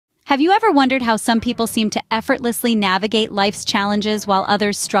Have you ever wondered how some people seem to effortlessly navigate life's challenges while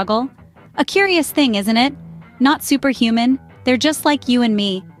others struggle? A curious thing, isn't it? Not superhuman, they're just like you and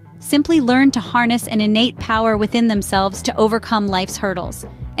me. Simply learn to harness an innate power within themselves to overcome life's hurdles.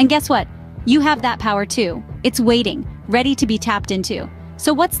 And guess what? You have that power too. It's waiting, ready to be tapped into.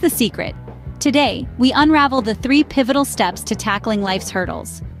 So what's the secret? Today, we unravel the 3 pivotal steps to tackling life's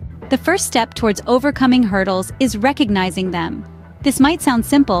hurdles. The first step towards overcoming hurdles is recognizing them. This might sound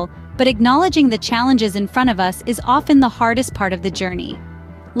simple, but acknowledging the challenges in front of us is often the hardest part of the journey.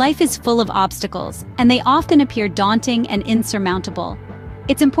 Life is full of obstacles, and they often appear daunting and insurmountable.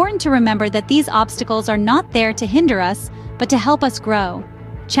 It's important to remember that these obstacles are not there to hinder us, but to help us grow.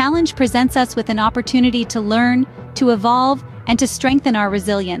 Challenge presents us with an opportunity to learn, to evolve, and to strengthen our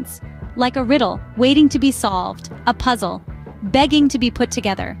resilience. Like a riddle waiting to be solved, a puzzle begging to be put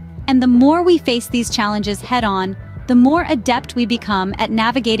together. And the more we face these challenges head-on, the more adept we become at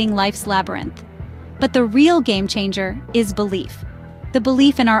navigating life's labyrinth. But the real game changer is belief. The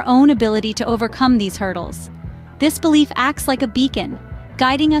belief in our own ability to overcome these hurdles. This belief acts like a beacon,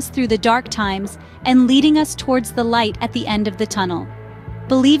 guiding us through the dark times and leading us towards the light at the end of the tunnel.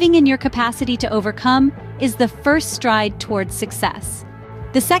 Believing in your capacity to overcome is the first stride towards success.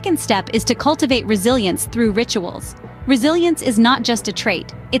 The second step is to cultivate resilience through rituals. Resilience is not just a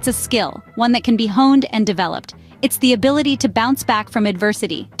trait, it's a skill, one that can be honed and developed. It's the ability to bounce back from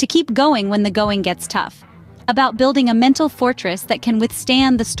adversity, to keep going when the going gets tough. About building a mental fortress that can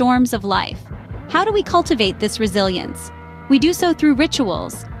withstand the storms of life. How do we cultivate this resilience? We do so through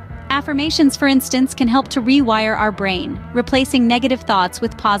rituals. Affirmations, for instance, can help to rewire our brain, replacing negative thoughts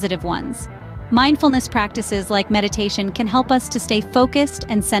with positive ones. Mindfulness practices like meditation can help us to stay focused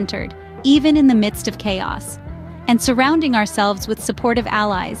and centered, even in the midst of chaos. And surrounding ourselves with supportive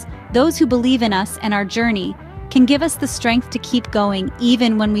allies, those who believe in us and our journey, can give us the strength to keep going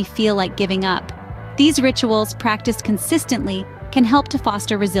even when we feel like giving up. These rituals, practiced consistently, can help to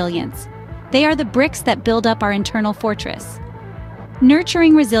foster resilience. They are the bricks that build up our internal fortress.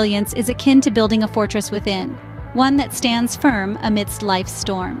 Nurturing resilience is akin to building a fortress within, one that stands firm amidst life's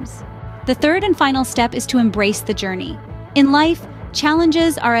storms. The third and final step is to embrace the journey. In life,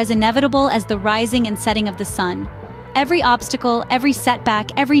 challenges are as inevitable as the rising and setting of the sun. Every obstacle, every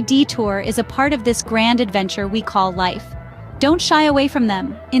setback, every detour is a part of this grand adventure we call life. Don't shy away from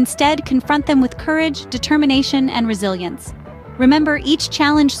them. Instead, confront them with courage, determination, and resilience. Remember, each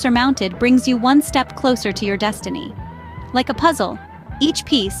challenge surmounted brings you one step closer to your destiny. Like a puzzle, each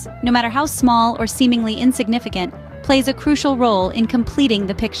piece, no matter how small or seemingly insignificant, plays a crucial role in completing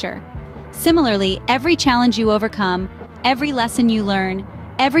the picture. Similarly, every challenge you overcome, every lesson you learn,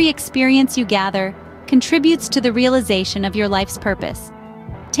 every experience you gather, contributes to the realization of your life's purpose.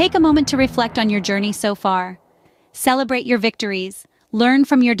 Take a moment to reflect on your journey so far. Celebrate your victories, learn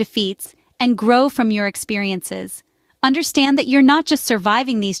from your defeats, and grow from your experiences. Understand that you're not just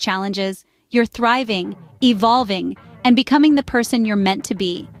surviving these challenges, you're thriving, evolving, and becoming the person you're meant to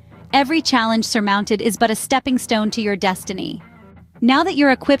be. Every challenge surmounted is but a stepping stone to your destiny. Now that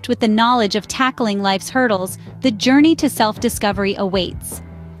you're equipped with the knowledge of tackling life's hurdles, the journey to self-discovery awaits.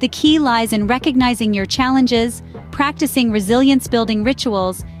 The key lies in recognizing your challenges, practicing resilience-building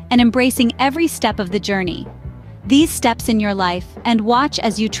rituals, and embracing every step of the journey. These steps in your life, and watch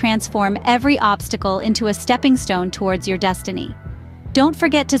as you transform every obstacle into a stepping stone towards your destiny. Don't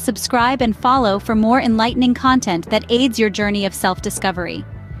forget to subscribe and follow for more enlightening content that aids your journey of self-discovery.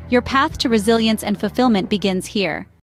 Your path to resilience and fulfillment begins here.